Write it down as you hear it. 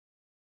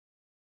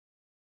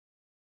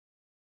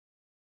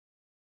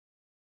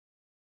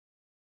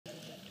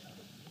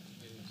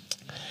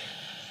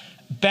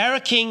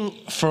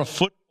Barracking for a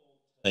football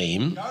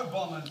team. Go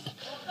Bombers.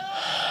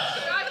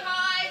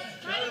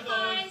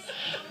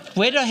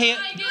 Where did I hear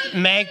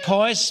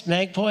Magpies?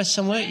 Magpies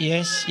somewhere?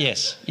 Yes.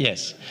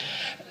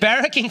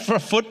 Barracking for a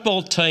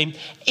football team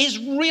is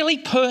really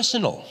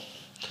personal.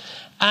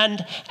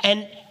 And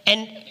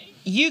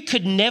you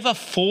could never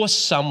force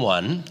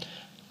someone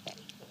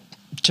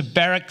to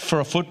barrack for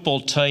a football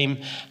team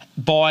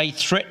by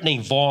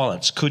threatening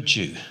violence, could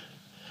you?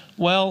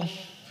 Well,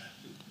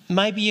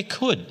 maybe you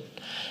could.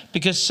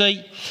 Because,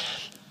 see,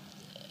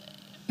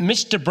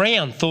 Mr.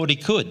 Brown thought he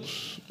could.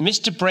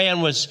 Mr.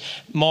 Brown was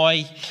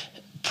my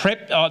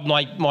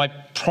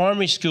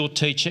primary school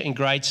teacher in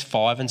grades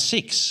 5 and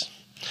 6.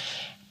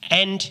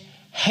 And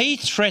he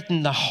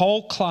threatened the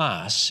whole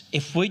class,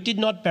 if we did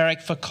not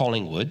barrack for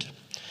Collingwood,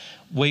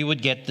 we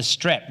would get the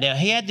strap. Now,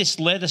 he had this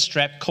leather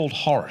strap called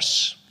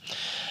Horace.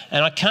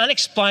 And I can't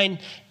explain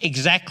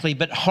exactly,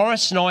 but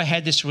Horace and I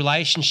had this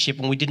relationship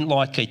and we didn't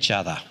like each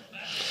other.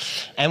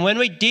 And when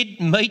we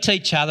did meet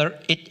each other,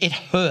 it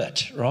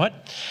hurt, right?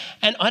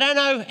 And I don't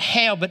know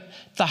how, but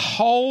the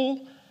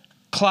whole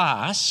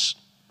class,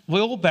 we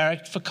all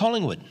barracked for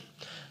Collingwood.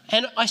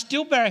 And I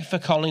still barrack for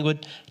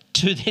Collingwood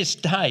to this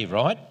day,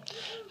 right?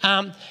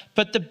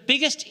 But the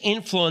biggest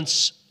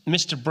influence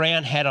Mr.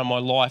 Brown had on my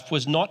life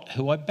was not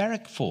who I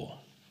barracked for.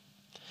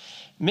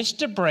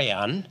 Mr.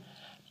 Brown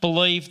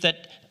believed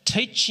that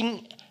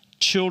teaching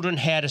children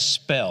how to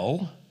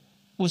spell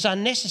was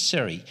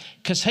unnecessary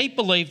because he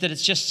believed that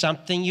it's just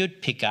something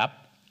you'd pick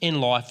up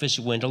in life as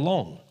you went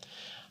along.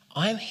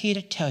 I'm here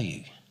to tell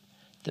you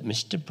that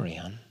Mr.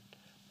 Brown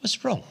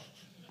was wrong.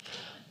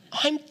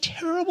 I'm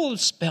terrible at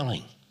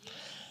spelling.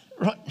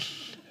 Right?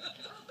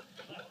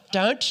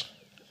 Don't.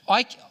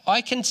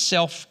 I can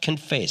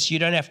self-confess. You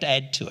don't have to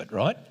add to it,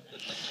 right?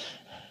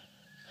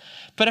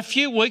 But a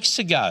few weeks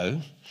ago,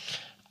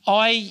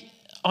 I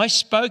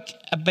spoke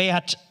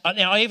about,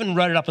 now I even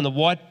wrote it up on the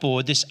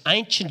whiteboard, this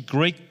ancient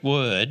Greek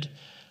word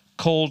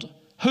called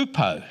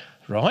hupo,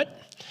 right?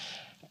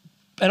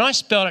 And I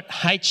spelled it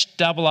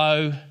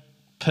H-O-O-P-O.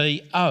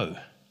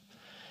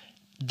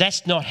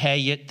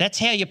 That's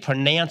how you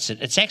pronounce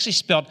it. It's actually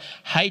spelled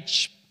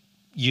H-U-P-O.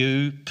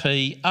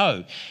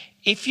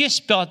 If you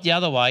spell it the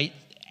other way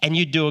and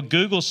you do a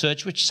Google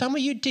search, which some of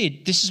you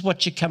did, this is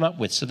what you come up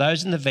with. So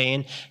those in the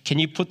van, can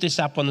you put this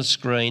up on the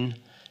screen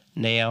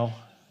now?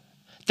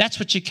 That's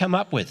what you come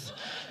up with.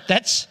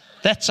 That's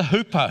a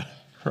hupo,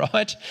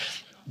 right?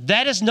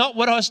 That is not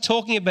what I was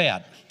talking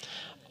about.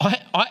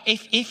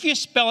 If you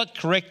spell it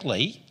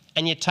correctly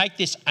and you take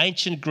this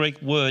ancient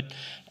Greek word,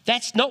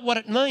 that's not what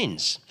it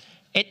means.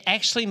 It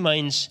actually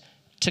means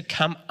to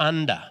come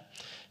under.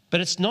 But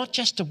it's not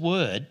just a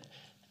word,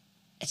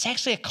 it's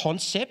actually a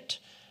concept.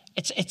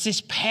 It's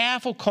this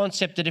powerful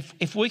concept that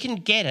if we can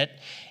get it,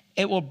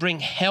 it will bring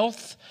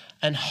health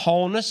and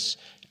wholeness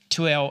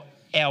to our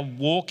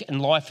walk in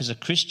life as a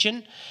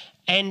Christian.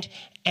 And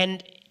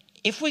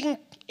if we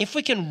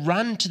can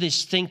run to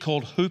this thing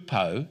called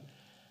hupo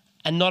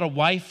and not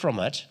away from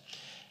it,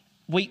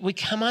 we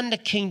come under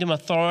kingdom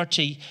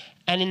authority,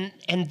 and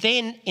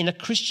then in a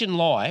Christian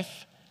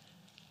life,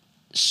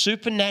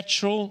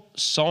 supernatural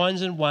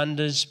signs and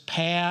wonders,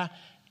 power,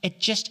 it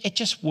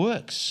just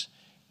works.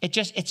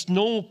 It's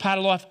normal part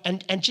of life.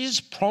 And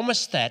Jesus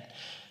promised that,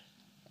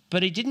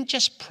 but he didn't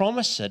just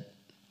promise it.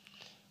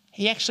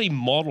 He actually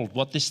modelled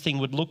what this thing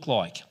would look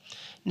like.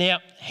 Now,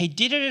 he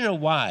did it in a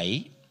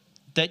way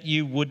that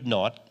you would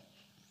not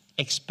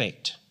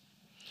expect.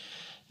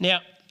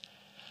 Now,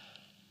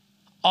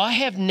 I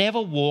have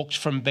never walked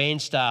from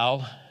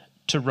Bairnsdale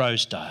to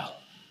Rosedale.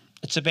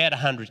 It's about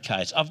 100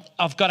 k's.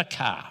 I've got a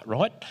car,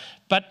 right?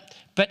 But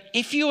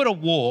if you were to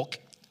walk,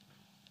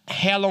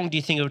 how long do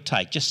you think it would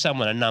take? Just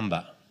someone, a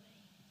number.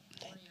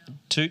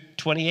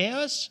 20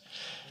 hours?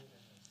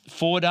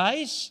 4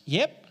 days?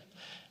 Yep.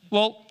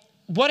 Well,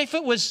 what if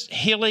it was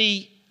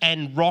hilly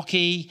and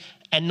rocky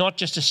and not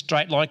just a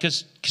straight line?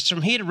 Because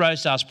from here to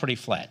Rosedale is pretty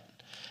flat.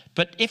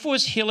 But if it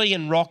was hilly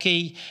and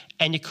rocky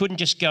and you couldn't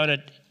just go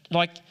in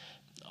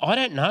I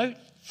don't know,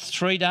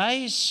 3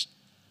 days,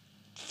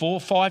 4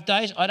 or 5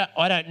 days,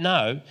 I don't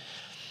know.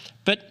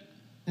 But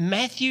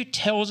Matthew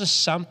tells us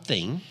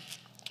something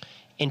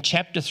in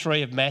chapter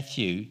 3 of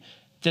Matthew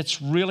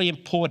that's really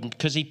important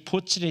because he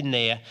puts it in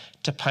there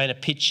to paint a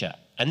picture.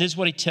 And this is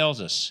what he tells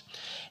us.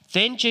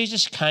 Then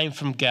Jesus came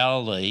from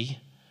Galilee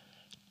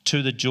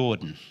to the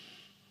Jordan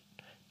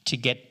to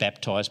get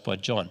baptised by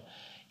John.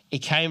 He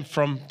came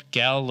from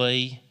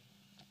Galilee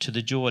to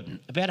the Jordan,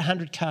 about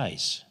 100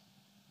 k's.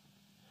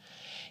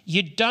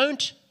 You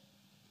don't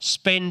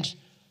spend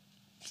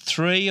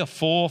 3 or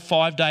 4 or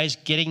 5 days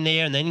getting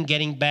there and then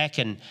getting back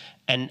and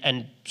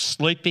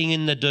sleeping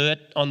in the dirt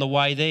on the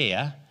way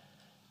there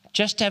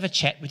just to have a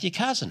chat with your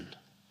cousin.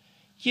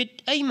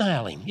 You'd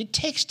email him, you'd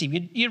text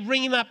him, you'd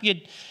ring him up,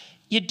 you'd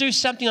do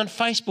something on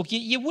Facebook.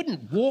 You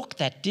wouldn't walk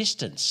that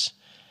distance.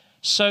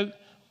 So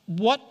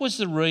what was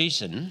the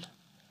reason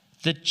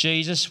that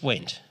Jesus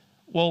went?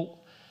 Well,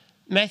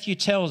 Matthew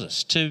tells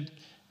us to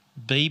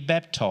be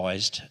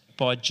baptised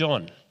by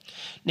John.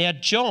 Now,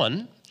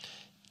 John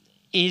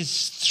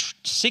is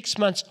 6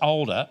 months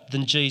older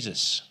than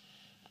Jesus.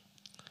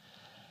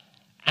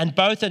 And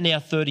both are now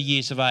 30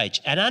 years of age.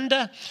 And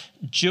under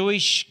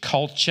Jewish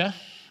culture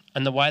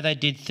and the way they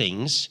did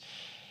things,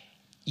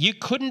 you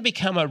couldn't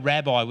become a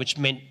rabbi, which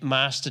meant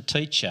master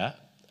teacher,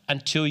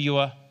 until you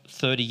were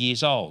 30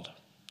 years old.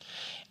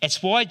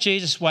 It's why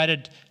Jesus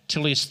waited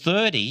till he was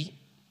 30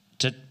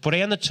 to put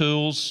down the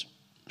tools,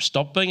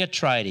 stop being a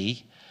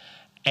tradie,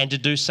 and to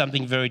do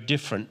something very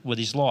different with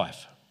his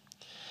life.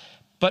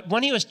 But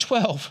when he was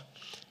 12,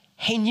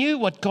 he knew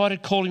what God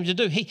had called him to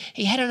do.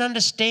 He had an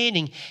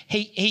understanding.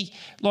 He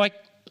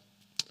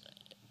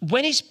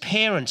when his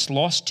parents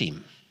lost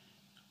him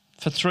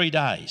for 3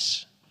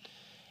 days,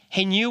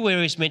 he knew where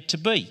he was meant to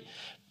be.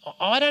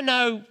 I don't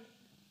know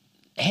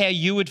how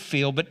you would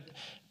feel, but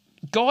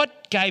God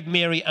gave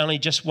Mary only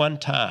just one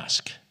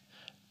task: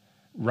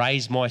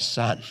 raise my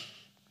son.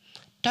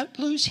 Don't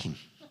lose him.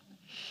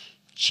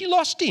 She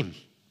lost him.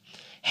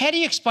 How do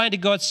you explain to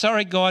God,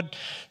 sorry, God,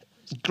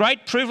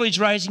 great privilege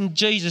raising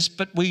Jesus,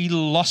 but we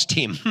lost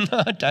him.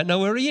 I don't know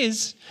where he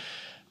is.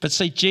 But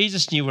see,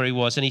 Jesus knew where he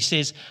was, and he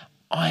says,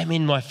 I am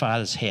in my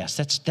Father's house.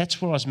 That's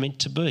where I was meant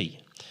to be.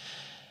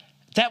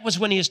 That was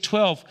when he was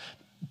 12.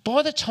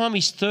 By the time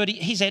he's 30,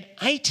 he's had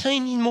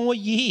 18 more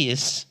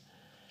years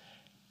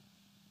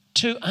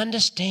to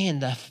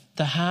understand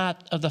the heart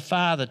of the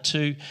Father,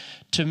 to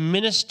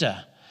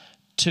minister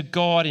to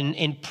God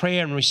in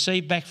prayer and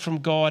receive back from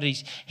God.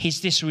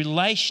 This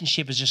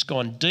relationship has just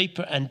gone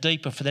deeper and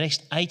deeper for the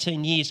next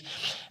 18 years.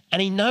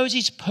 And he knows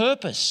his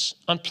purpose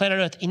on planet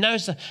Earth. He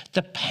knows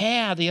the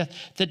power,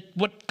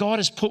 what God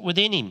has put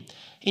within him.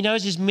 He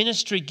knows his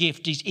ministry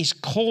gift, his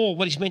call,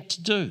 what he's meant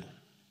to do.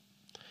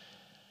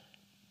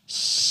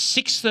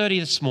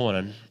 6:30 this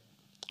morning,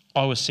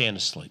 I was sound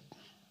asleep.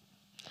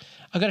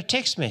 I got a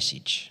text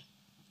message.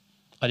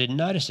 I didn't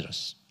notice it.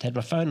 I had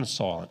my phone on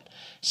silent.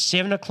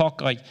 7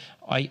 o'clock, I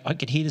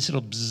could hear this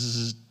little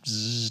bzzz,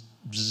 bzzz,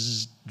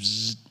 bzzz,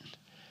 bzzz.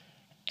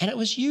 And it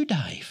was you,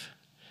 Dave,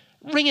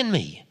 ringing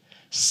me.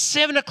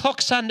 7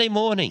 o'clock Sunday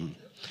morning.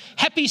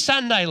 Happy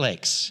Sunday,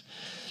 Lex.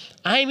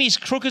 Amy's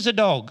crook as a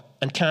dog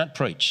and can't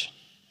preach.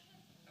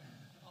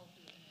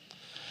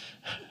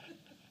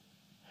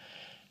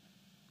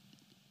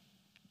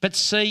 But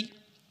see,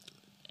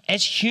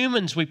 as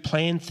humans, we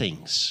plan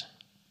things.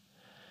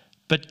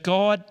 But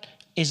God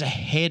is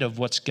ahead of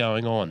what's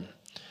going on.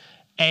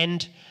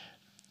 And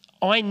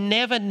I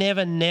never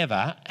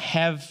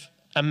have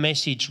a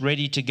message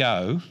ready to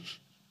go,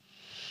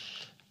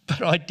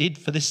 but I did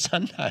for this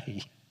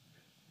Sunday.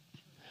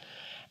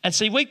 And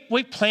see,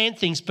 we plan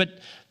things,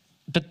 but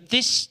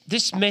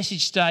this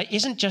message today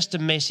isn't just a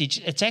message.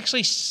 It's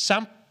actually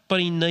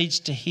somebody needs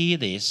to hear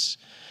this,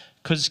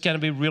 because it's going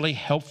to be really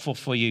helpful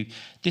for you.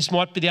 This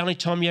might be the only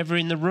time you're ever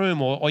in the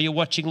room, or you're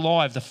watching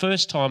live the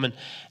first time, and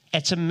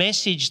it's a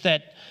message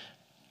that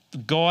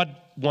God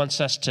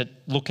wants us to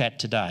look at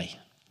today.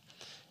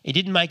 He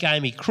didn't make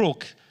Amy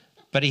crook,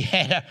 but he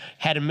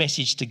had a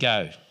message to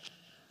go.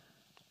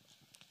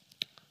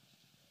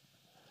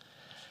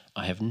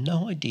 I have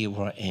no idea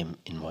where I am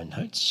in my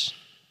notes.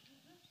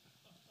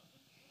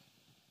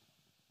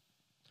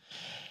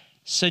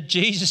 So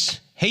Jesus,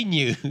 he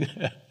knew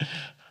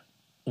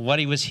what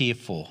he was here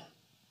for.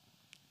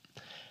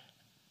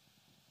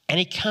 And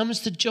he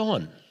comes to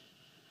John,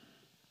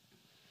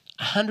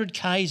 100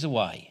 k's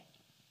away.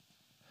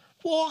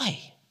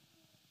 Why?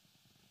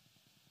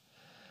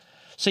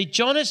 See,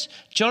 John is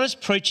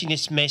preaching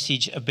this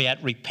message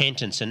about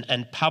repentance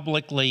and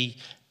publicly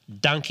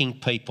dunking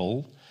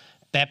people,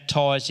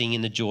 baptising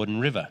in the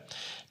Jordan River.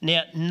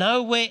 Now,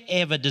 nowhere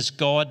ever does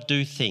God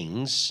do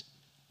things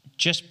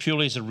just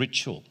purely as a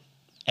ritual,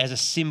 as a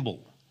symbol.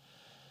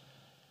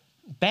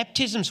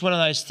 Baptism is one of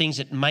those things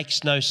that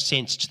makes no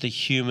sense to the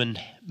human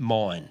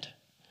mind.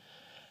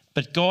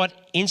 But God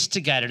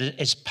instigated it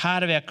as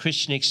part of our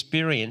Christian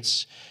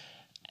experience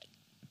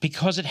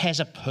because it has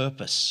a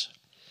purpose.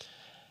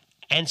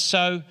 And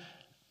so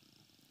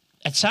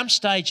at some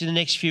stage in the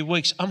next few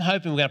weeks, I'm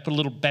hoping we're going to put a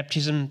little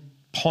baptism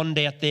pond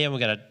out there, and we're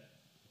going to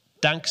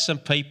dunk some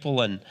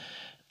people and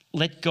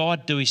let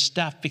God do his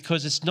stuff,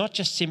 because it's not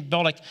just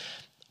symbolic.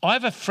 I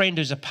have a friend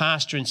who's a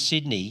pastor in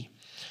Sydney,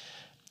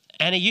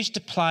 and he used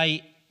to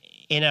play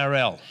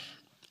NRL,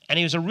 and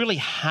he was a really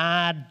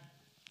hard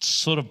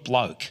sort of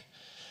bloke,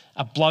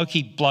 a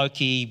blokey,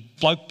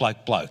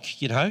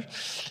 bloke, you know.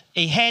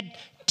 He had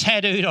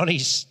tattooed on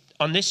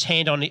this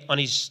hand, on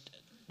his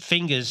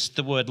fingers,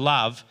 the word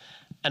love,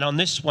 and on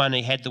this one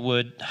he had the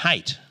word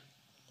hate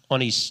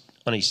on his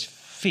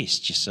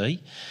fist, you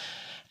see.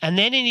 And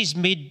then in his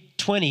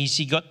mid-20s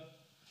he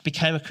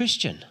became a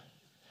Christian,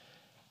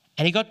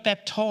 and he got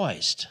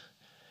baptised.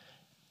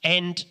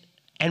 And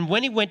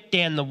when he went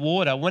down the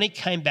water, when he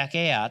came back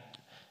out,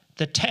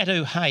 the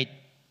tattoo hate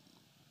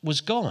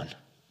was gone.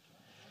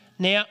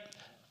 Now,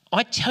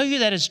 I tell you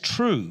that is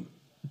true,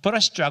 but I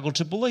struggle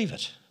to believe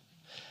it.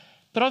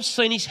 But I've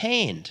seen his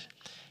hand,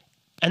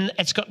 and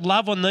it's got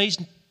love on these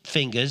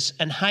fingers,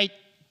 and hate,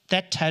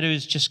 that tattoo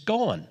is just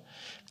gone.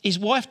 His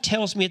wife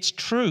tells me it's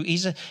true.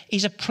 He's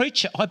a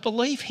preacher. I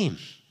believe him.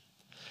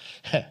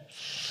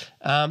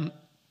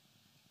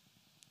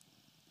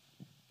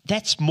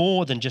 That's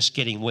more than just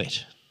getting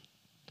wet.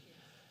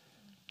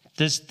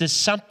 There's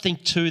something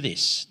to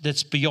this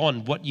that's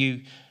beyond what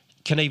you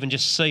can even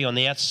just see on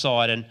the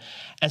outside.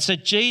 And so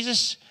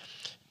Jesus,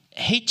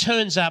 he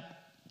turns up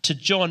to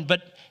John,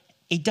 but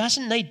he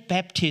doesn't need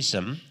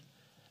baptism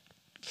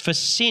for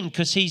sin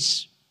because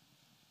he's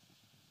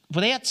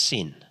without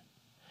sin.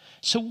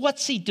 So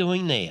what's he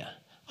doing there?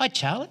 Hi,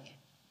 Charlie.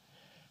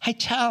 Hey,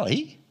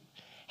 Charlie,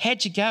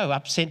 how'd you go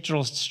up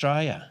Central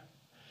Australia?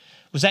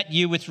 Was that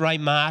you with Ray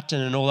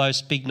Martin and all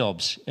those big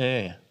knobs?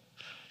 Yeah.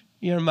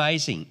 You're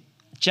amazing.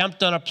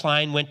 Jumped on a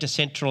plane, went to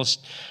Central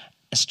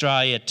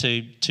Australia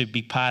to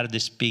be part of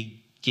this big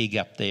gig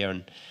up there,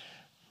 and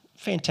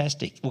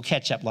fantastic. We'll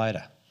catch up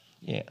later.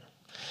 Yeah.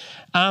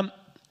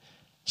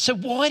 So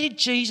why did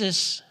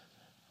Jesus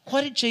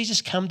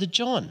come to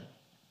John?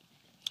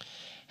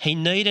 He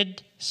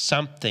needed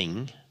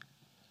something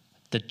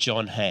that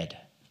John had.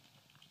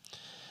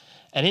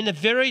 And in the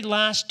very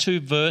last two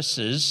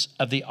verses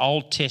of the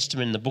Old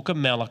Testament, in the book of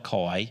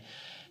Malachi,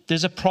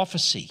 there's a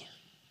prophecy.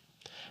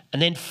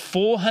 And then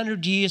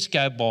 400 years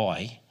go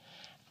by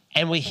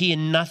and we hear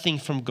nothing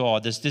from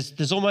God.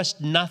 There's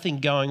almost nothing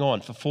going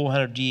on for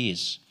 400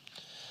 years.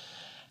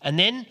 And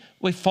then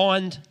we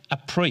find a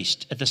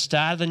priest at the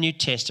start of the New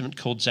Testament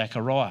called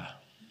Zechariah.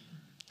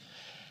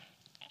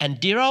 And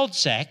dear old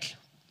Zach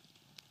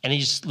and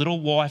his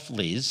little wife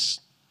Liz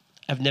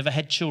have never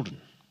had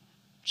children.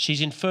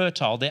 She's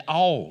infertile, they're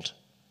old.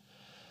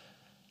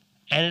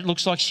 And it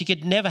looks like she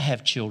could never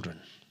have children.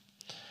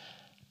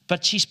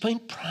 But she's been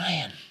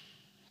praying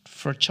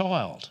for a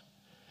child.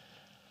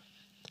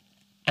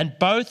 And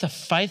both are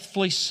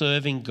faithfully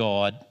serving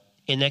God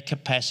in their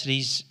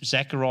capacities.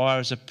 Zechariah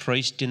as a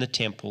priest in the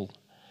temple.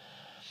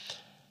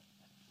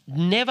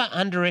 Never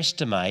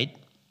underestimate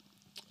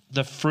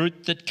the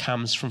fruit that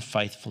comes from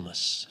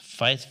faithfulness,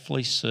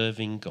 faithfully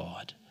serving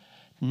God.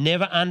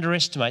 Never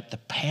underestimate the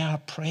power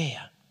of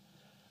prayer,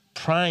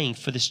 praying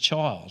for this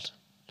child.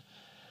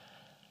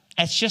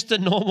 It's just a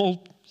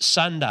normal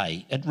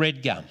Sunday at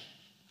Red Gum.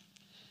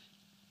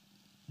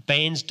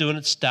 Band's doing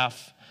its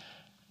stuff,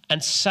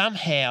 and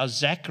somehow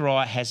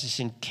Zechariah has this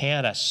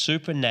encounter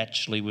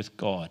supernaturally with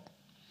God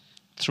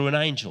through an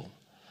angel.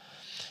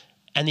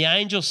 And the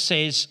angel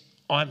says,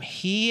 I'm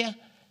here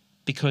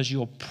because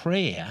your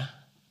prayer,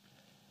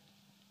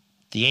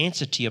 the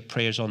answer to your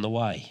prayer is on the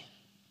way.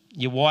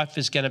 Your wife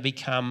is going to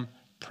become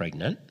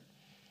pregnant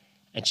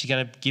and she's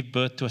going to give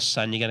birth to a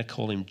son. You're going to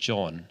call him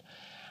John.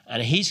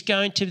 And he's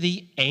going to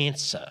be the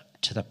answer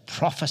to the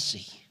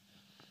prophecy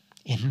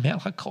in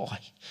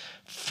Malachi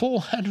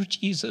 400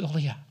 years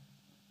earlier.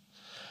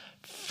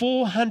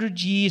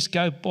 400 years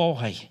go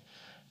by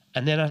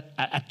and then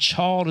a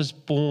child is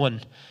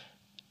born,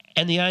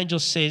 and the angel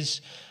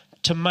says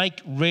to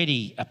make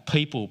ready a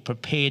people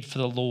prepared for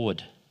the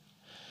Lord.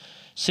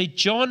 See,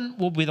 John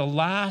will be the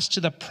last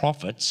of the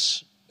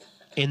prophets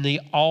in the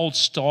old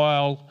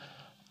style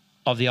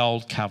of the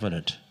old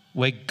covenant,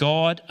 where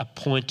God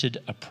appointed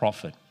a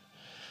prophet.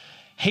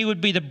 He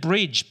would be the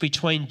bridge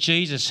between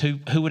Jesus,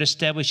 who would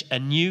establish a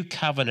new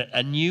covenant,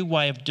 a new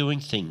way of doing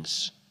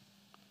things.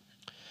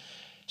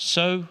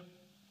 So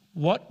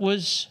what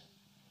was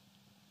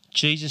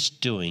Jesus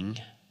doing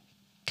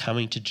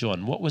coming to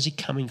John? What was he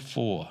coming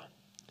for?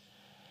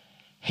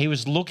 He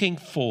was looking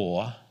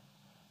for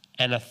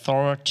an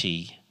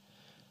authority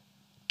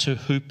to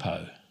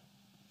hupo,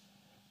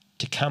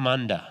 to come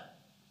under.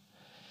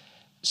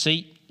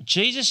 See,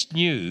 Jesus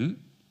knew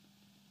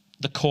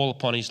the call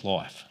upon his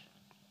life.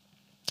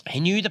 He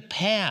knew the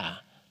power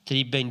that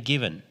he'd been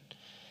given,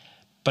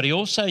 but he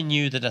also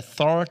knew that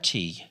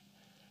authority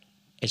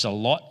is a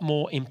lot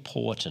more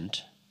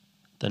important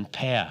than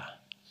power.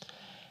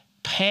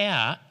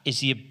 Power is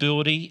the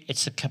ability,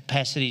 it's the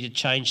capacity to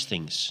change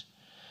things.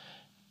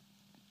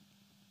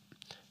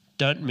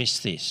 Don't miss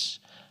this.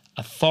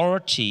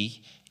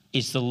 Authority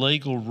is the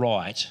legal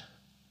right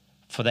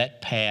for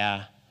that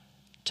power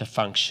to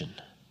function.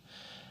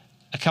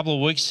 A couple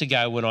of weeks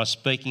ago when I was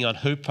speaking on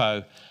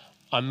Hupo,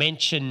 I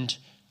mentioned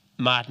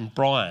Martin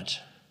Bryant.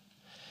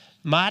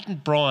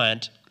 Martin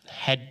Bryant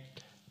had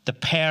the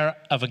power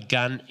of a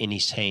gun in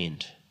his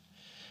hand,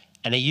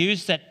 and he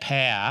used that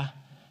power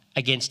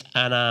against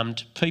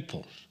unarmed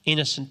people,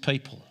 innocent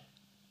people.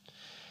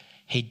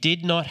 He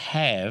did not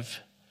have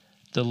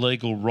the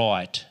legal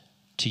right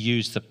to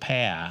use the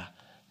power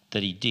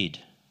that he did.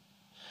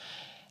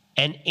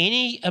 And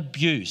any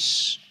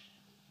abuse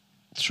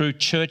through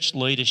church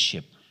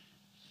leadership,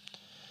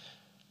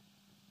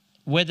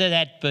 whether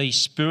that be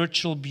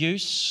spiritual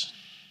abuse,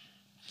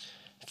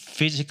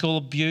 physical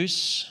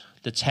abuse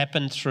that's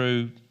happened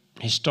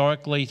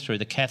historically through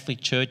the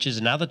Catholic churches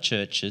and other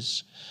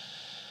churches,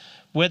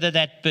 whether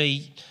that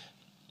be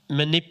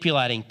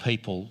manipulating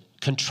people,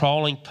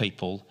 controlling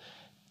people,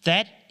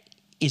 that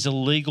is a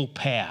legal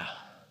power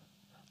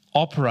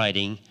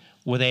operating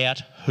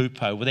without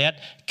hupo, without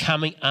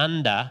coming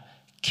under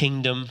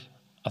kingdom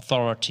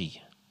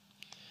authority.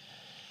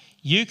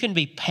 You can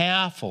be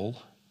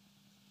powerful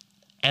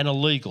and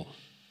illegal.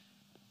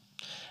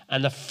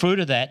 And the fruit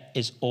of that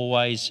is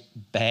always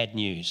bad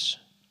news.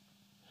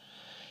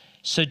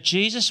 So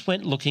Jesus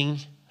went looking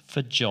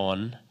for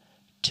John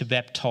to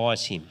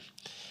baptise him.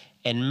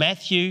 In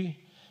Matthew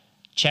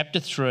chapter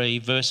 3,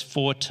 verse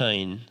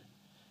 14,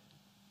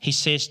 he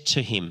says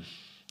to him,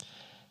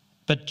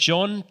 but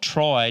John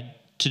tried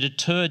to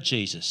deter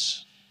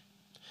Jesus.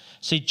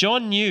 See,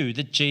 John knew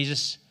that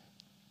Jesus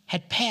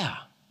had power.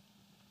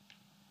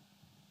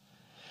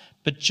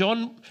 But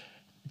John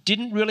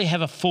didn't really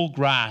have a full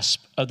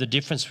grasp of the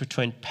difference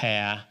between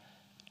power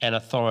and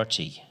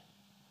authority.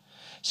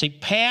 See,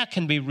 power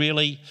can be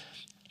really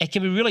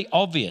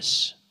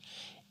obvious,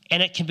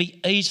 and it can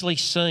be easily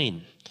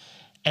seen.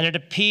 And it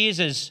appears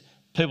as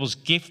people's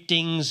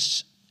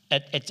giftings.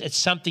 It's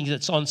something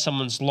that's on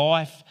someone's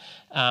life.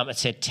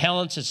 It's their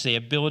talents, it's their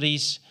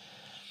abilities.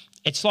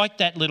 It's like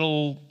that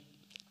little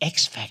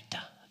X factor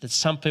that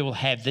some people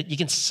have that you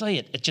can see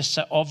it. It's just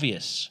so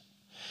obvious.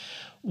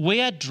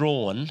 We are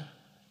drawn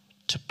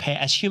to power.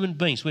 As human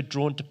beings, we're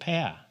drawn to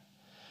power.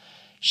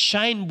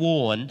 Shane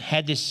Warne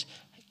had this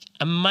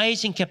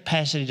amazing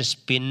capacity to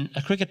spin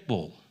a cricket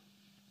ball.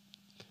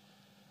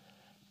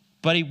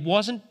 But he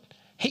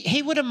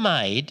would have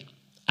made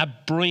a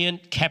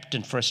brilliant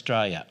captain for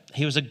Australia.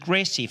 He was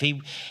aggressive.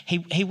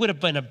 He would have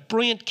been a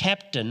brilliant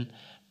captain,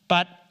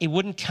 but he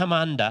wouldn't come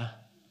under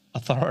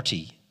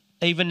authority.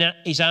 Even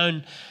his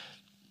own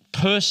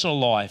personal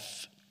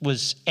life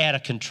was out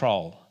of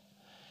control.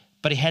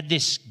 But he had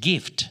this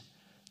gift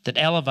that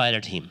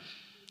elevated him.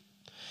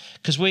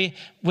 Because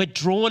we're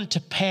drawn to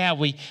power.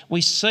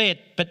 We see it,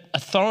 but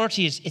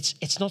authority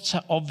it's not so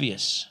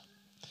obvious.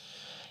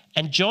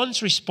 And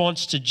John's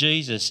response to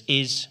Jesus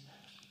is,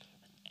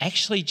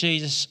 actually,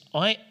 Jesus,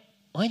 I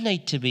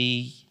need to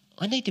be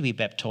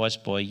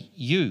baptised by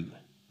you.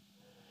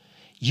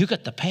 You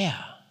got the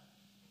power.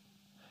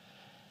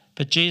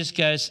 But Jesus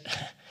goes,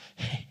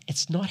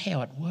 it's not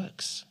how it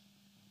works.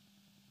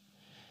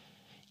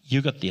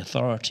 You got the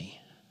authority.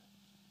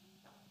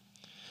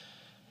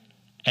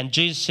 And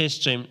Jesus says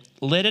to him,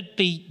 let it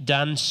be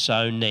done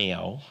so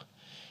now.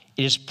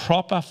 It is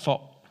proper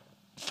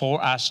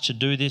for us to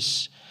do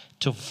this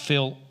to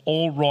fulfill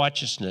all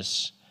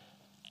righteousness.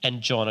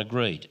 And John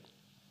agreed.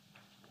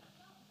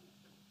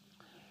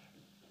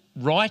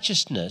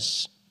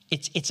 Righteousness,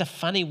 it's a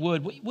funny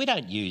word. We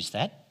don't use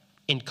that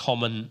in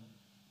common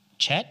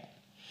chat.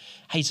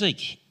 Hey,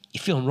 Zeke, you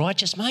feeling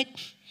righteous, mate?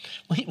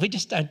 We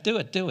just don't do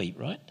it, do we,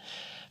 right?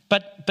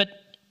 But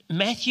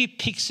Matthew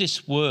picks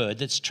this word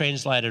that's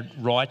translated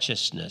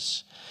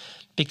righteousness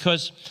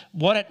because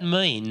what it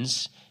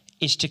means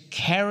is to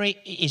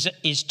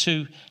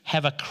to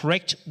have a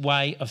correct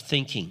way of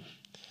thinking.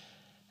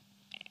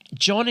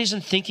 John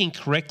isn't thinking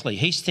correctly.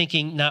 He's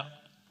thinking, no,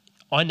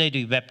 I need to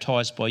be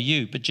baptised by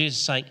you. But Jesus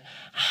is saying,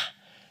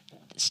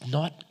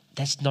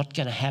 that's not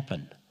going to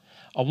happen.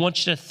 I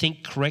want you to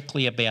think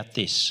correctly about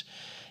this.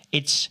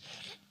 It's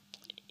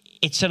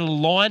an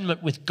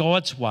alignment with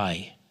God's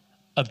way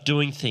of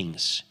doing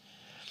things.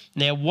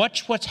 Now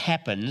watch what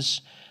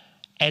happens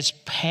as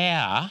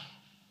power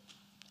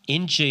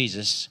in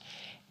Jesus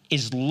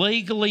is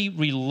legally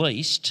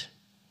released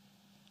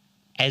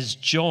as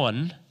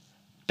John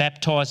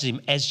baptizes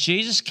him. As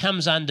Jesus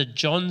comes under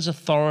John's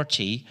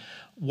authority,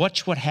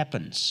 watch what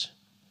happens.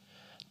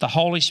 The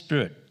Holy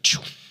Spirit,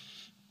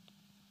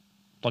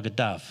 like a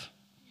dove.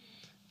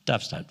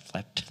 Doves don't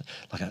flap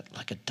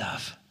like a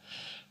dove.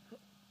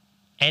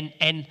 And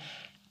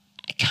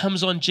it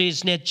comes on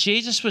Jesus. Now,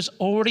 Jesus was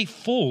already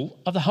full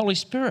of the Holy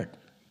Spirit.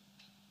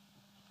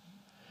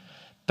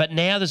 But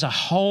now there's a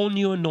whole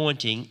new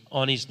anointing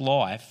on his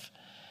life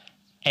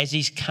as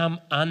he's come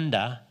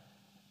under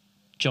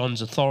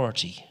John's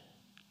authority.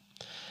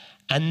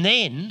 And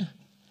then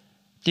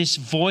this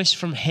voice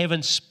from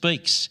heaven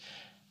speaks,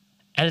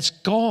 and it's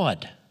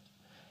God.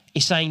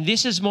 He's saying,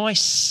 this is my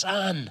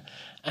son,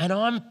 and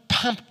I'm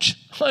pumped.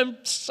 I'm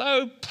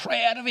so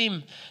proud of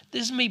him.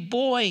 This is me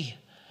boy.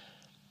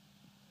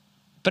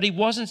 But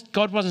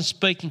God wasn't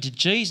speaking to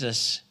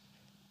Jesus.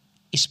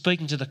 He's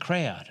speaking to the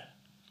crowd.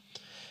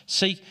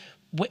 See,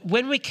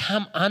 when we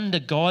come under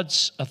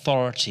God's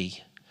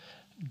authority,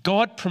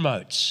 God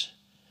promotes.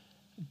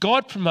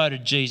 God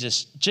promoted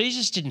Jesus.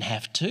 Jesus didn't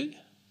have to.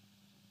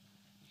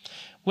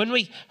 When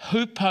we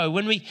hoopo,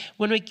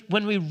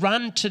 when we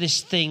run to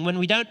this thing, when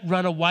we don't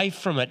run away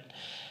from it,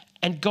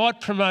 and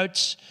God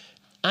promotes,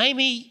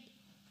 Amy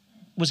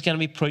was going to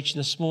be preaching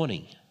this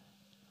morning.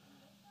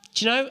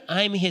 Do you know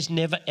Amy has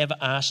never ever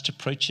asked to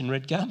preach in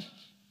Redgum?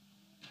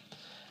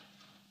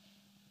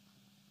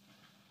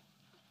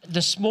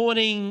 This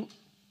morning,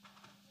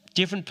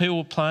 different people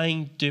were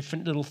playing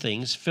different little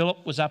things.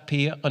 Philip was up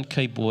here on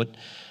keyboard.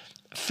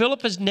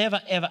 Philip has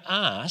never ever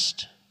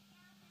asked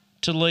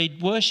to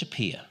lead worship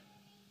here.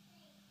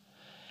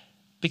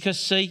 Because,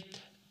 see,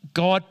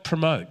 God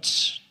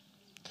promotes.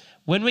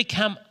 When we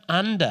come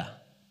under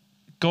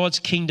God's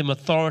kingdom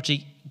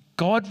authority,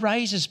 God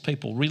raises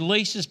people,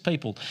 releases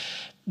people.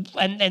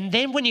 And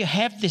then when you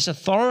have this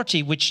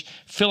authority, which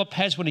Philip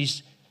has when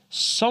he's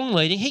song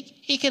leading,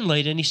 he can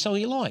lead any song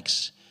he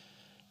likes.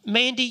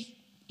 Mandy,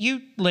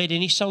 you lead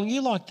any song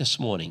you like this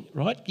morning,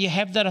 right? You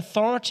have that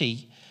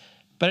authority,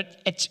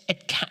 but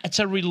it's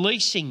a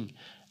releasing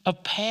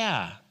of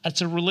power.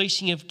 It's a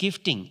releasing of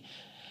gifting.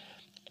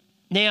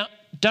 Now,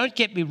 don't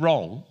get me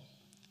wrong.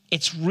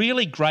 It's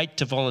really great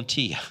to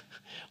volunteer.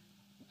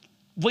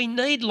 We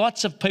need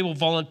lots of people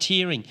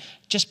volunteering,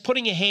 just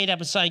putting a hand up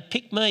and saying,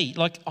 pick me,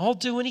 like I'll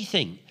do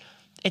anything.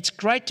 It's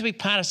great to be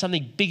part of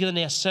something bigger than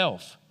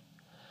ourselves.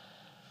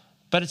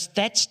 But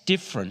that's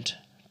different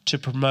to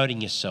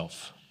promoting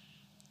yourself.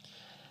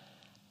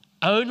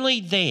 Only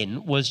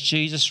then was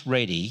Jesus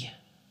ready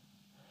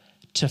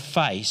to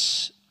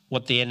face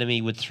what the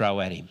enemy would throw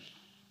at him.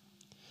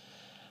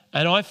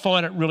 And I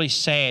find it really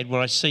sad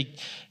when I see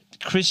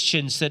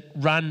Christians that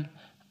run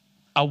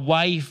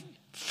away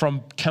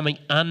from coming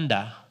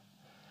under,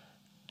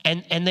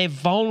 and they're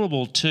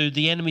vulnerable to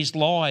the enemy's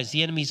lies,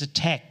 the enemy's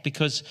attack,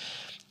 because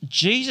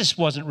Jesus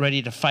wasn't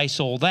ready to face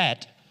all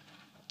that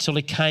till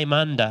he came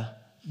under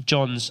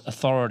John's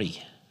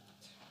authority.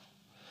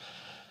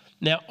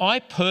 Now, I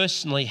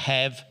personally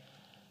have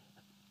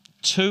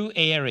two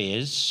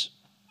areas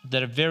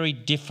that are very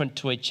different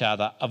to each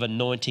other of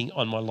anointing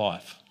on my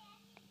life.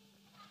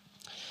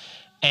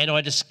 And I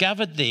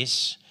discovered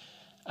this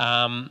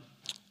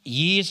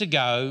years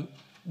ago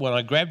when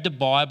I grabbed a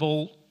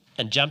Bible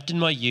and jumped in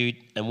my ute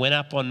and went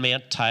up on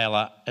Mount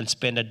Taylor and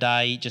spent a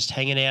day just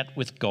hanging out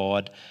with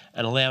God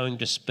and allowing him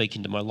to speak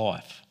into my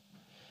life.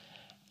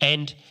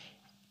 And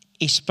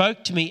he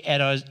spoke to me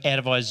out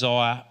of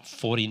Isaiah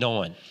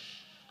 49.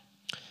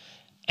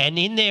 And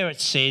in there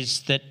it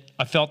says that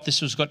I felt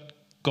this was what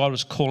God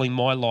was calling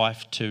my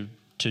life to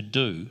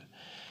do.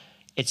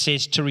 It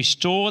says, to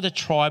restore the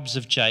tribes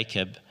of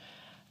Jacob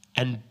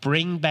and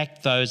bring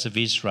back those of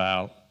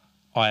Israel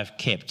I have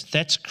kept.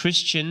 That's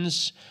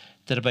Christians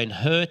that have been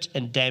hurt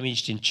and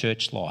damaged in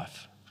church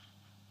life.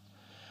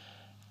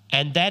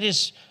 And that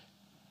is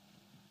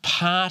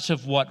part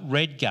of what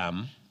Red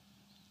Gum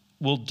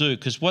will do,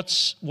 because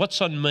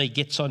what's on me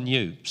gets on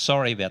you.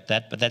 Sorry about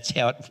that, but that's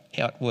how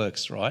it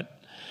works, right?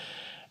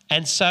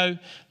 And so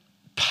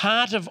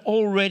part of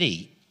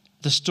already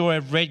the story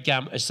of Red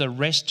Gum is the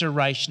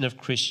restoration of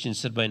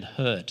Christians that have been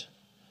hurt,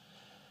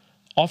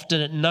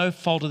 often at no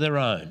fault of their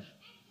own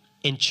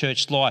in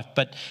church life.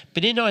 But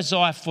in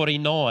Isaiah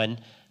 49,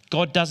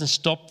 God doesn't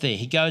stop there.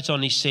 He goes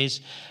on, he says,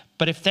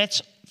 but if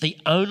that's the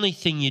only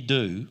thing you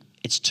do,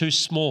 it's too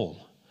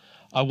small.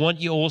 I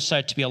want you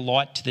also to be a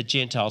light to the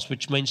Gentiles,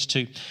 which means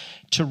to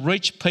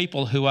reach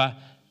people who are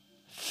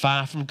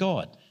far from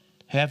God,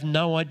 who have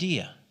no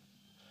idea.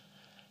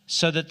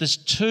 So that there's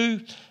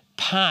two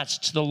parts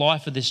to the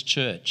life of this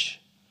church: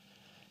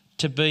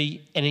 to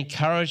be an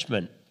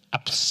encouragement, a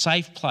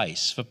safe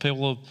place for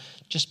people who've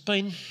just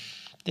been,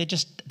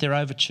 they're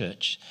over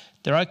church.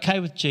 They're okay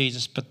with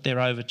Jesus, but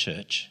they're over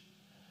church.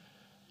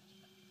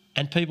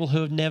 And people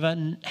who have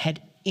never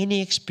had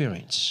any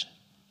experience,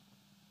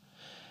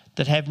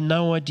 that have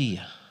no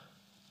idea.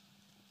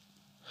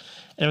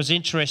 And it was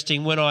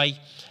interesting, when I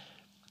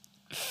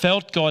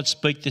felt God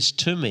speak this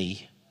to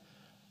me,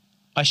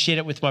 I shared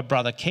it with my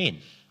brother Ken.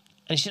 And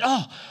he said,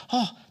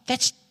 oh,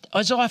 that's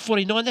Isaiah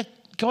 49, that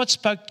God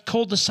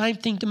called the same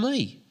thing to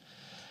me.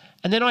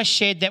 And then I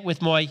shared that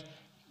with my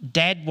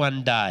dad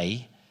one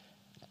day,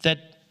 that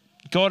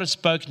God had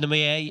spoken to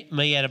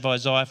me out of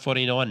Isaiah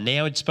 49.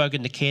 Now he'd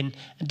spoken to Ken.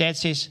 And Dad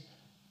says,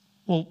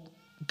 well,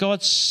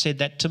 God said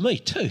that to me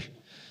too.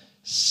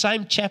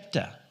 Same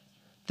chapter.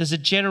 There's a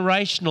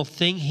generational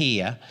thing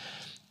here.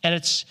 And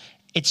it's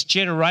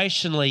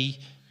generationally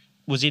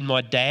was in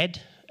my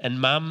dad and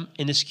mum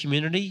in this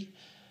community.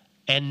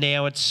 And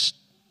now it's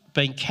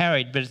being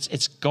carried, but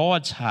it's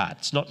God's heart.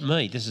 It's not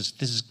me. This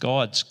is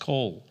God's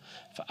call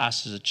for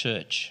us as a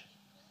church.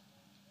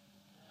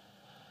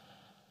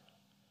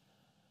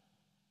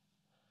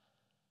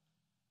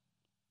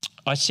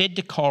 I said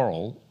to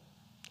Coral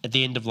at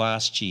the end of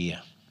last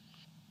year,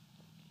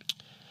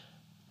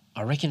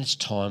 I reckon it's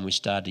time we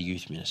started a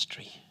youth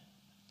ministry,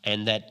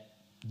 and that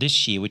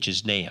this year, which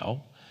is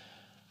now,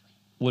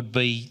 would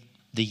be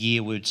the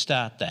year we would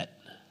start that.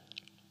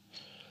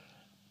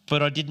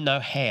 But I didn't know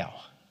how.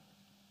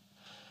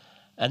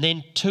 And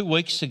then 2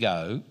 weeks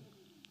ago,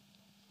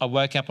 I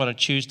woke up on a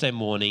Tuesday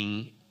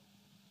morning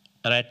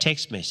and I had a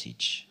text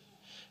message,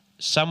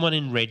 someone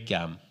in Red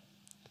Gum,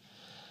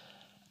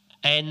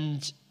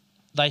 and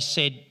they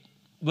said,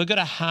 we've got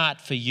a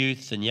heart for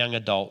youth and young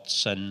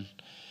adults and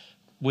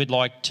we'd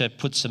like to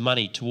put some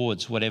money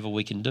towards whatever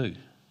we can do.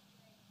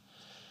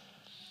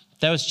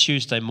 That was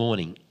Tuesday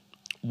morning.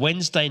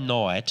 Wednesday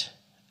night,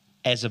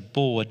 as a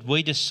board,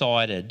 we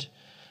decided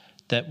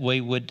that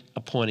we would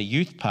appoint a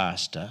youth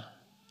pastor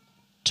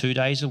 2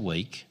 days a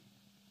week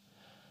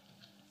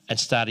and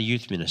start a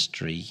youth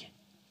ministry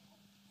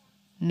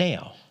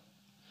now.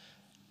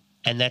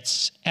 And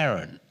that's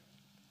Aaron.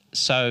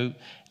 So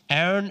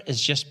Aaron has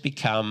just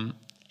become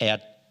our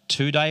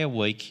 2 day a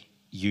week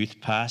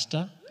youth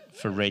pastor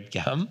for Red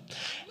Gum.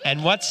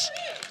 And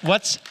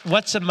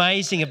what's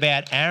amazing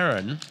about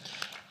Aaron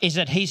is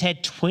that he's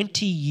had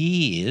 20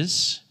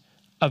 years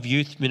of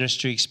youth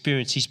ministry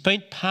experience. He's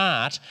been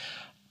part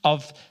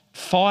of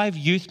 5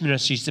 youth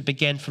ministries that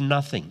began from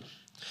nothing.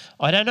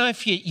 I don't know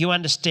if you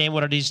understand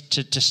what it is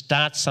to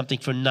start something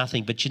from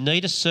nothing, but you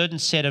need a certain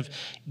set of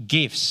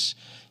gifts.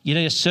 You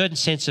need a certain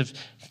sense of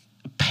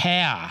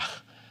power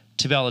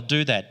to be able to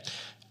do that.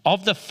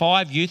 Of the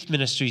 5 youth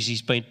ministries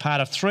he's been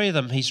part of, 3 of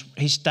them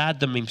he started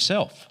them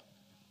himself.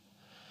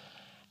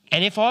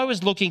 And if I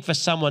was looking for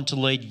someone to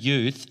lead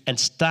youth and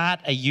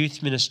start a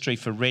youth ministry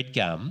for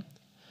Redgum,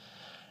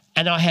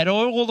 and I had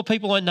all the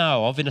people I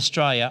know of in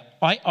Australia,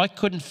 I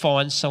couldn't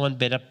find someone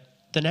better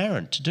than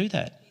Aaron to do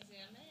that,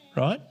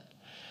 right?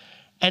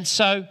 And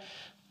so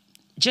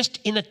just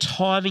in the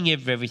timing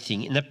of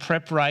everything, in the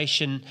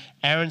preparation,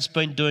 Aaron's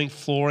been doing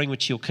flooring,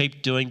 which he'll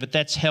keep doing, but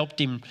that's helped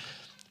him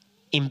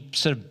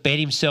sort of bed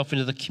himself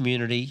into the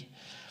community.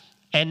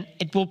 And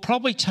it will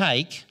probably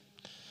take,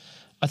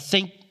 I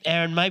think,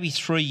 Aaron, maybe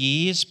 3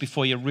 years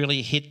before you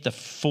really hit the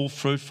full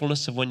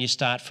fruitfulness of when you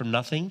start from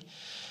nothing.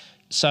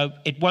 So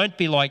it won't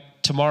be like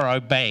tomorrow,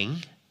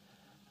 bang,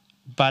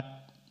 but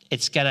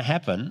it's going to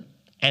happen.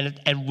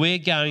 And we're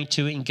going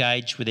to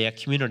engage with our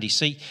community.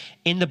 See,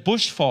 in the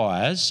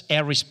bushfires,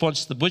 our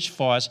response to the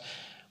bushfires,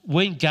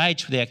 we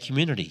engaged with our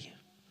community.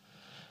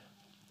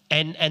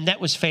 And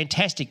that was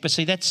fantastic. But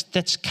see,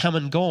 that's come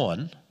and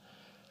gone.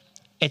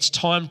 It's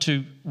time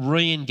to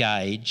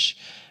re-engage.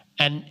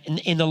 And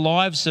in the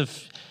lives of,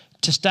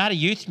 to start a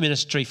youth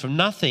ministry from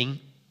nothing,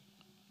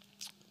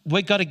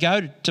 we've got to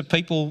go to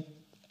people,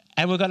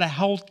 and we've got a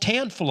whole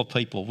town full of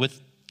people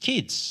with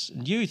kids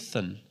and youth.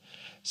 And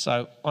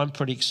so I'm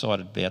pretty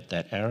excited about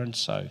that, Aaron.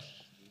 So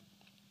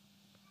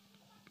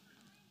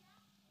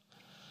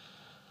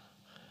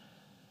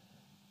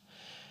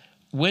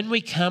when we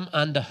come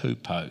under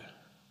Hupo,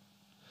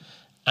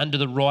 under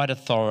the right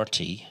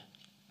authority,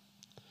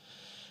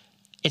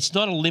 it's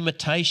not a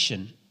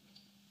limitation.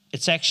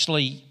 It's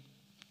actually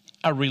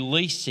a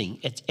releasing.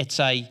 It's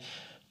a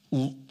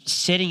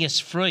setting us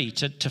free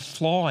to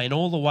fly in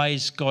all the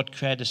ways God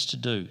created us to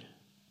do.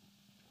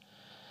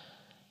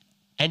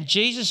 And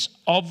Jesus,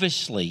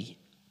 obviously,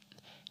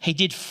 he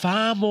did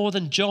far more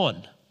than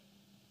John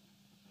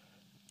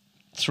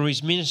through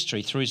his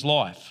ministry, through his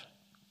life.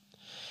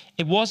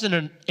 It wasn't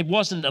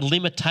a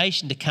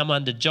limitation to come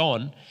under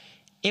John.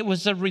 It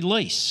was a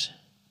release.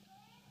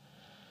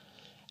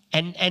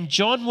 And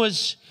John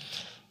was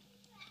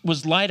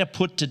later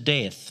put to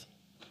death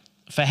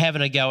for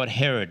having a go at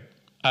Herod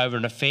over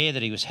an affair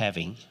that he was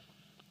having.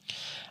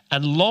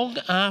 And long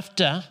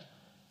after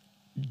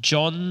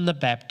John the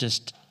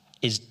Baptist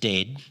is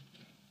dead,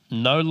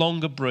 no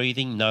longer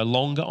breathing, no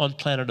longer on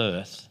planet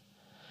Earth,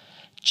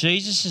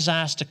 Jesus is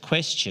asked a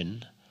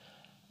question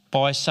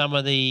by some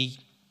of the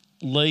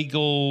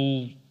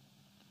legal,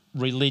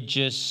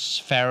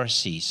 religious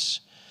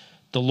Pharisees,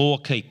 the law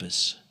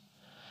keepers.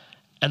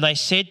 And they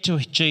said to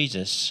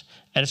Jesus,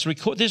 and this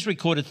is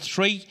recorded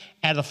 3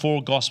 out of the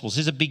 4 Gospels.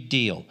 This is a big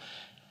deal.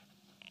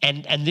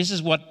 And this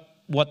is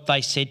what they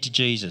said to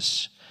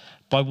Jesus.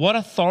 By what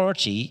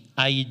authority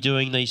are you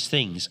doing these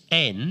things?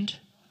 And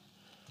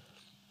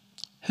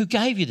who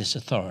gave you this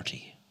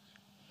authority?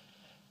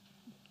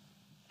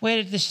 Where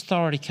did this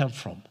authority come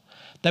from?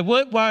 They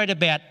weren't worried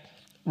about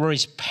where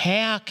his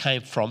power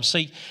came from.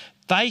 See,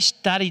 they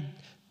studied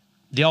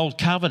the Old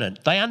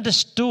Covenant. They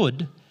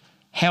understood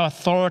how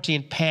authority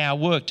and power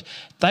worked.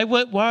 They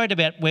weren't worried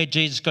about where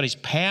Jesus got his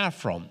power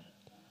from.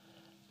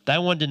 They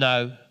wanted to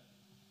know,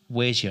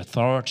 where's your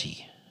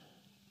authority?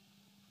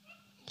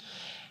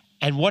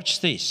 And watch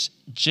this.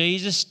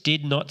 Jesus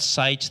did not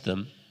say to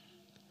them,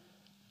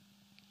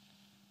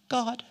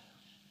 God.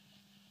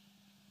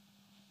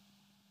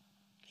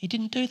 He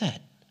didn't do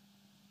that.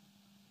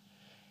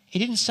 He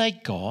didn't say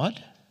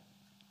God.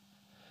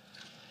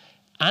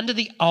 Under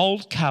the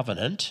Old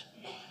Covenant,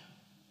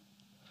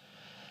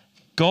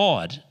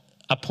 God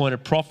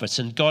appointed prophets,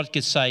 and God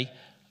could say,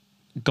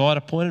 God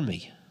appointed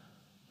me.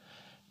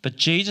 But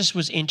Jesus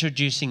was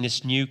introducing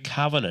this new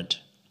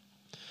covenant.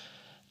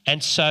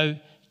 And so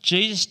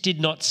Jesus did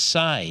not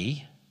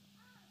say,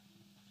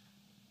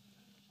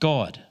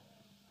 God.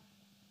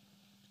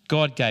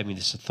 God gave me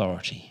this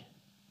authority.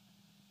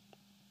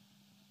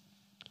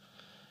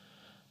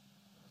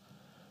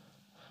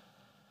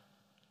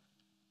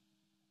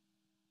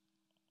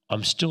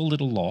 I'm still a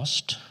little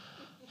lost.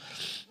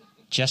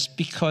 Just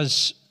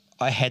because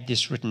I had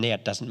this written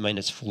out doesn't mean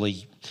it's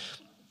fully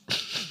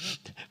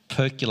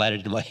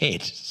percolated in my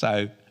head.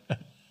 So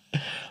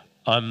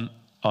I'm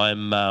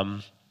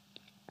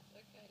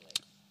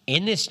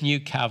in this new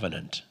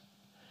covenant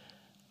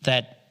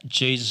that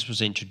Jesus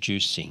was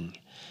introducing.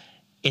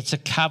 It's a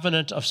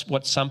covenant of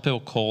what some people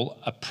call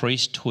a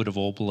priesthood of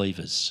all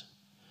believers.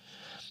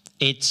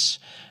 It's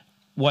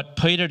what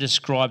Peter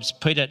describes.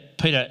 Peter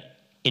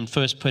in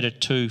 1 Peter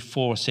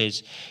 2:4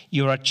 says,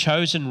 "You are a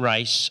chosen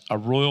race, a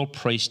royal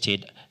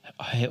priesthood,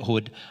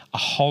 a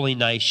holy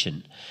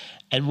nation."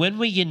 And when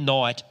we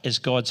unite as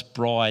God's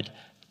bride,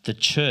 the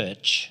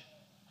church,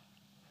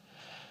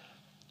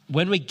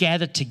 when we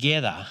gather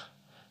together,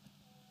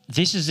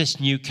 this is this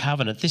new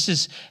covenant. This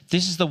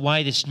is the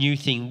way this new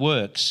thing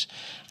works.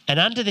 And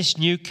under this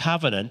new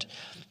covenant,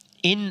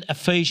 in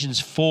Ephesians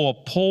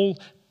 4, Paul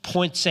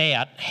points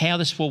out how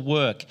this will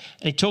work.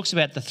 And he talks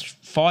about the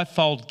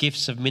fivefold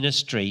gifts of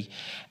ministry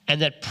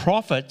and that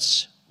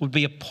prophets would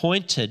be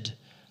appointed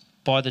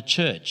by the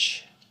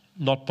church,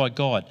 not by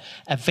God.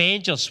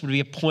 Evangelists would be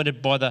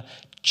appointed by the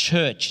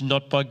church,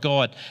 not by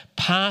God.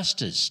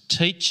 Pastors,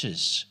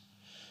 teachers,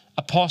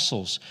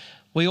 apostles,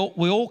 we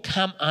all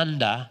come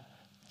under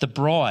the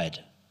bride.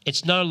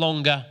 It's no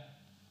longer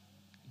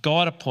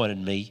God appointed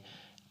me,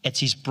 it's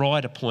his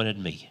bride appointed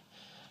me.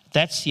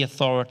 That's the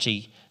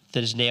authority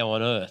that is now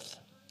on earth.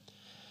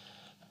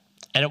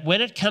 And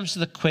when it comes to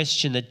the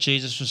question that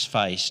Jesus was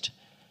faced,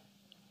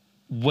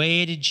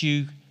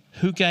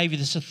 who gave you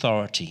this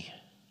authority?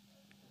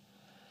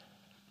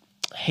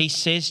 He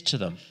says to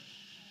them,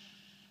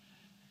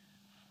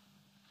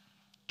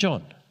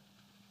 John.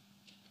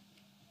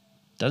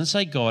 Doesn't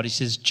say God, he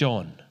says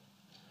John.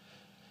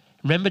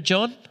 Remember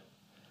John?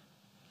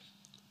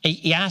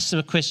 He asked them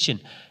a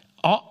question.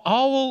 I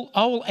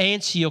will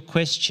answer your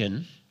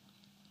question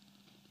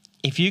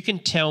if you can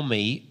tell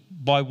me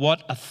by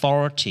what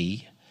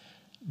authority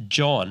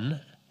John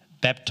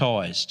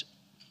baptized.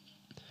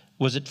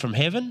 Was it from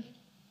heaven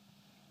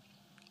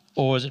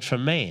or was it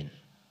from man?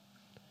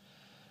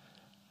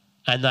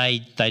 And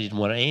they didn't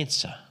want to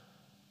answer.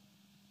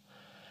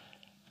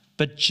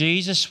 But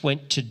Jesus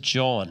went to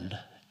John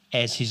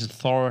as his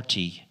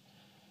authority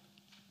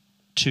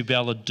to be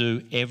able to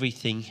do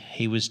everything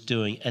he was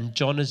doing. And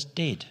John is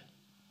dead.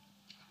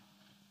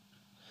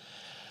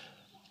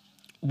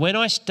 When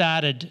I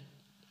started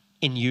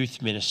in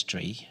youth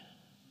ministry,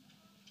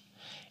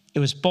 it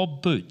was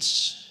Bob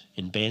Boots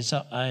in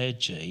Bairnsdale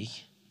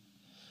AOG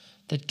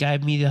that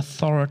gave me the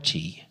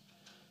authority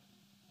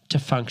to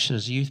function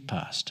as a youth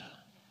pastor.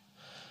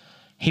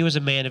 He was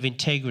a man of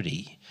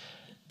integrity.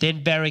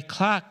 Then Barry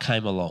Clark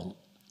came along,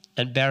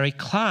 and Barry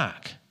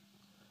Clark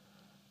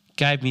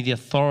gave me the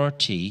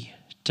authority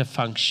to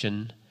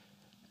function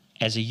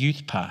as a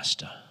youth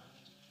pastor.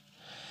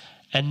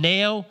 And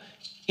now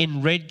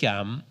in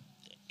Redgum,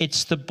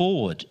 it's the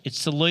board,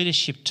 it's the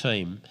leadership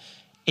team,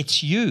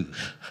 it's you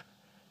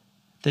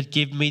that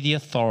give me the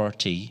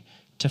authority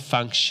to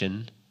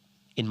function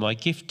in my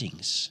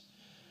giftings.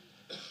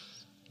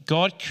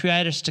 God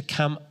created us to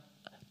come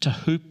to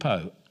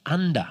hupo,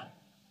 under.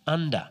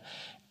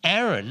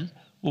 Aaron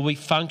will be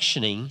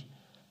functioning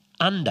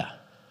under.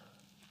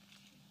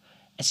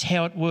 That's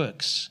how it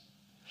works.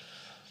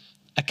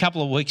 A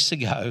couple of weeks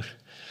ago,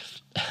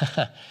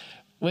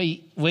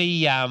 we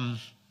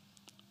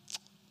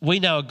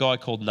know a guy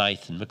called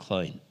Nathan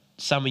McLean.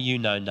 Some of you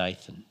know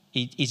Nathan.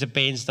 He's a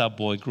Bairnsdale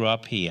boy, grew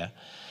up here.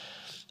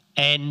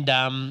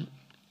 And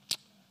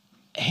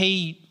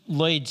he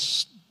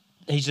leads,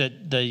 he's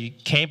the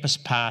campus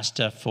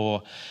pastor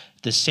for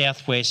the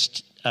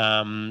Southwest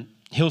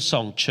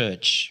Hillsong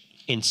Church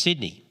in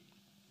Sydney.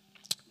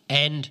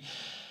 And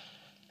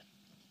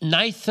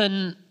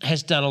Nathan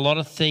has done a lot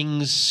of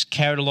things,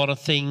 carried a lot of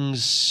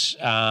things,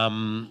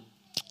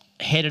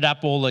 headed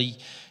up all the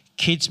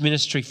kids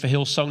ministry for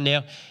Hillsong.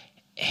 Now,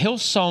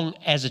 Hillsong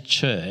as a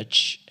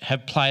church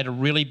have played a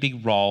really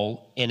big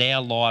role in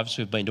our lives.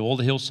 We've been to all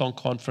the Hillsong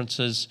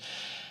conferences.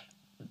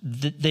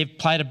 They've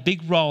played a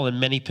big role in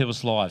many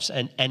people's lives.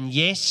 And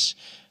yes,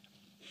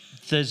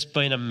 there's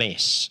been a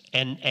mess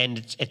and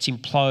it's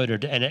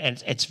imploded and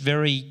it's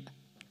very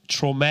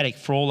traumatic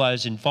for all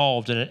those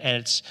involved and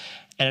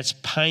it's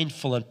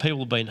painful and people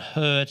have been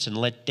hurt and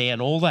let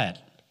down, all that.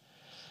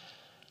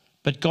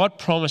 But God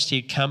promised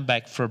he'd come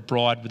back for a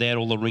bride without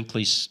all the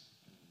wrinkly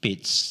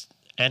bits,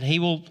 and he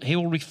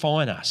will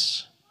refine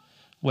us,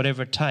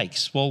 whatever it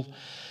takes. Well,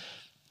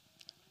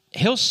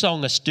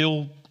 Hillsong are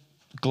still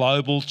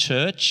global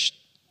church.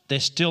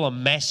 There's still a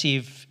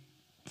massive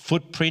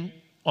footprint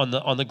on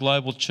the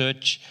global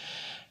church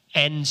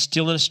and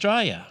still in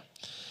Australia.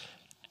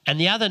 And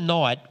the other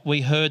night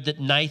we heard that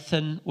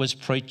Nathan was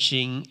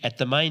preaching at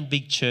the main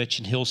big church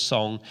in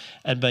Hillsong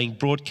and being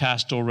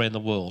broadcast all around the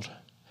world.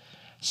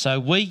 So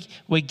we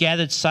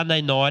gathered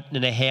Sunday night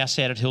in a house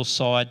out at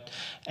Hillside,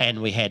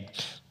 and we had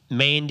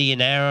Mandy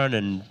and Aaron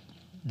and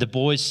the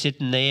boys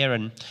sitting there.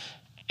 And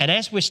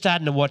as we're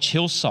starting to watch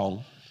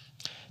Hillsong,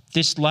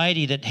 this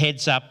lady that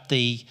heads up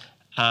the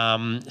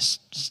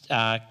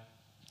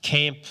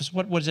camp,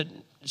 what was it?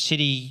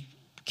 City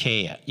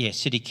Care. Yeah,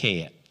 City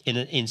Care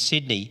in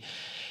Sydney.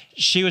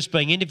 She was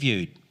being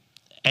interviewed,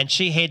 and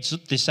she heads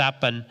this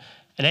up. And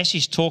as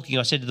she's talking,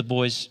 I said to the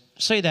boys,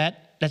 "See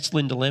that? That's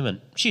Linda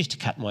Lemon. She used to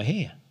cut my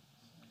hair.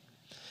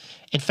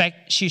 In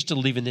fact, she used to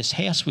live in this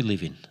house we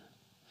live in."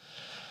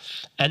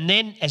 And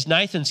then as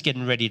Nathan's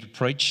getting ready to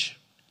preach,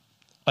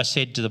 I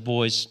said to the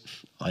boys,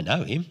 "I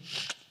know him.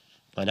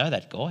 I know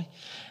that guy."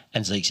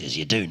 And Zeke says,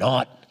 "You do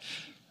not."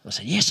 I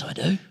said, "Yes, I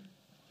do."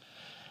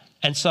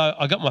 And so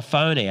I got my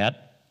phone out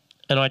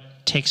and I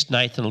text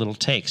Nathan a little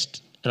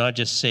text. And I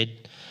just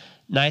said,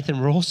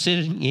 "Nathan, we're all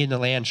sitting in the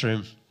lounge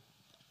room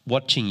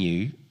watching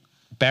you,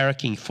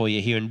 barracking for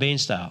you here in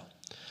Bairnsdale."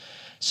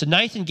 So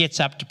Nathan gets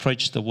up to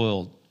preach to the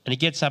world, and he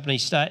gets up and he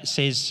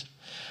says,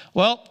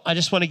 "Well, I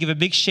just want to give a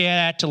big shout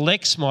out to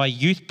Lex, my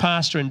youth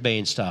pastor in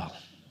Bairnsdale."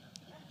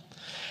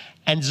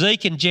 And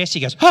Zeke and Jesse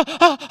goes, "Ah, ah,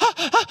 ah,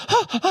 ah,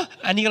 ah, ah,"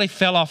 and nearly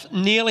fell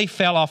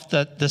off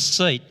the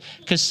seat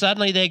because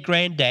suddenly their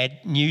granddad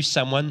knew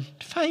someone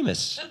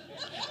famous,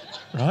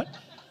 right?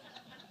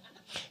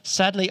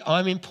 Suddenly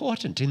I'm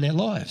important in their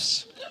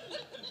lives.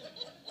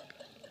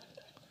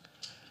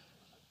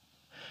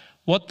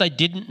 What they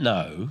didn't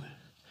know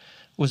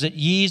was that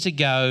years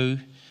ago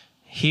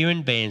here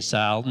in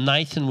Bairnsdale,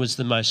 Nathan was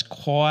the most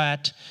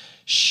quiet,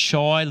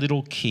 shy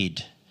little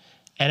kid.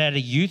 And at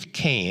a youth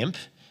camp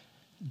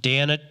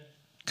down at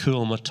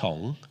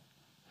Coolamatong,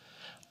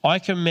 I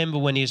can remember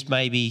when he was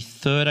maybe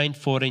 13,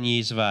 14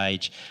 years of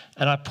age,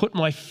 and I put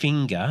my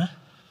finger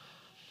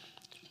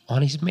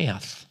on his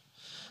mouth,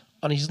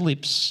 on his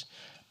lips,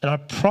 and I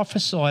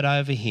prophesied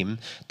over him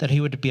that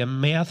he would be a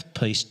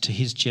mouthpiece to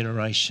his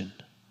generation.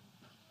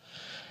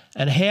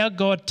 And how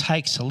God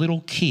takes a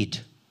little kid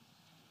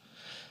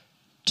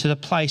to the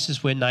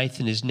places where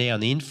Nathan is now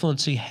and the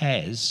influence he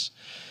has,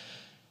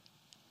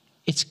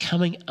 it's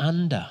coming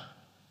under.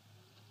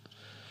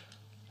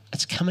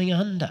 It's coming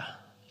under.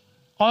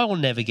 I will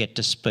never get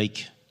to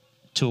speak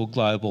to a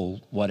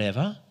global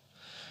whatever.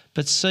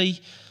 But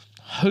see,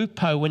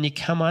 Hupo, when you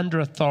come under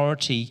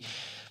authority,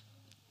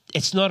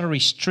 it's not a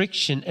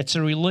restriction, it's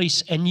a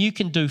release. And you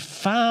can do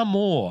far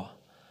more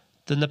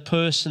than the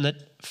person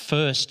that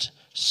first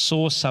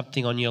saw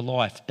something on your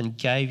life and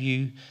gave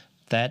you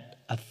that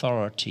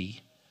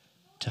authority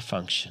to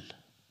function.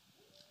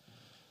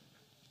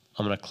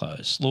 I'm going to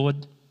close.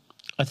 Lord,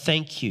 I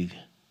thank you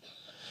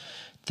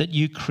that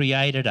you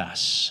created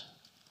us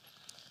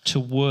to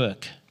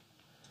work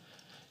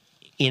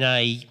in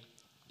a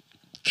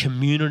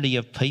community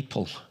of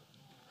people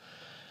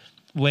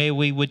where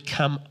we would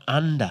come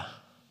under,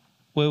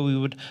 where we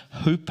would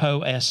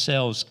hupo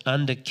ourselves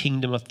under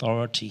kingdom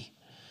authority.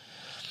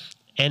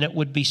 And it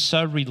would be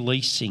so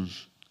releasing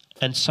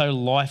and so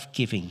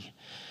life-giving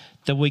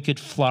that we could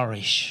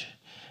flourish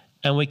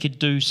and we could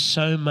do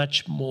so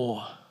much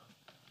more.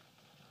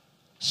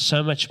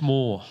 So much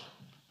more.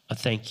 I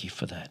thank you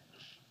for that.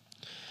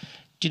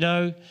 Do you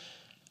know,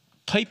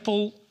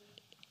 people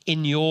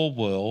in your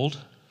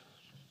world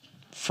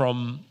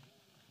from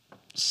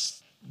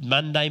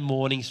Monday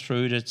morning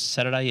through to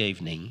Saturday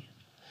evening,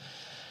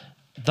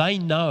 they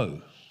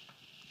know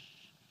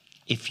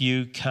if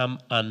you come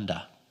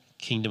under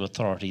kingdom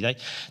authority.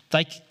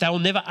 They will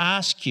never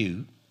ask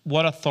you,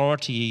 what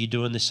authority are you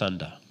doing this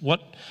under?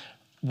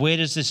 Where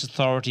does this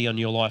authority on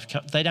your life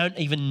come? They don't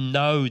even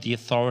know the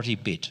authority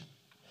bit,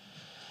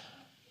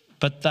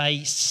 but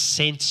they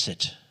sense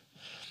it.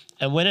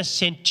 And when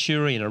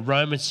a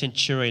Roman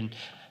centurion,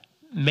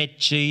 met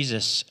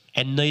Jesus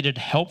and needed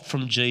help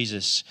from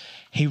Jesus,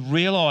 he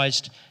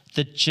realised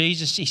that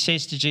he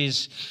says to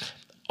Jesus,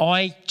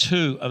 I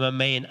too am a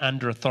man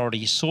under authority.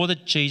 He saw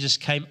that Jesus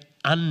came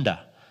under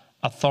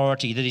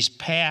authority, that his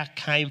power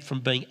came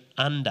from being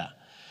under.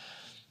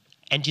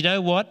 And you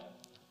know what?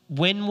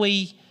 When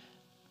we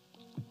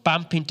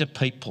bump into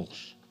people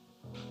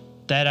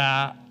that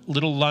are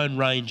little lone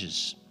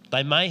rangers,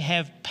 they may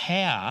have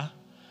power,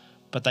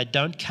 but they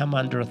don't come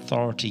under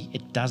authority.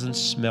 It doesn't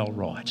smell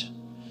right.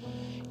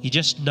 You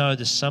just know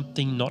there's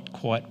something not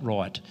quite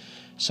right.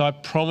 So I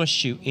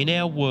promise you, in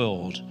our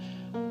world,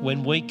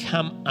 when we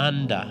come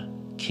under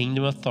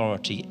kingdom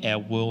authority, our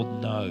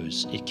world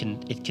knows. It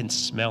can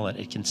smell it,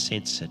 it can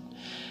sense it.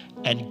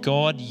 And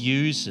God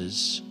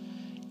uses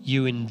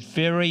you in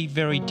very,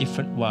 very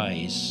different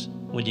ways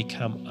when you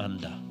come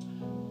under,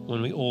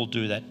 when we all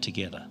do that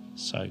together.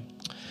 So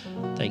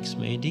thanks,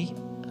 Mandy.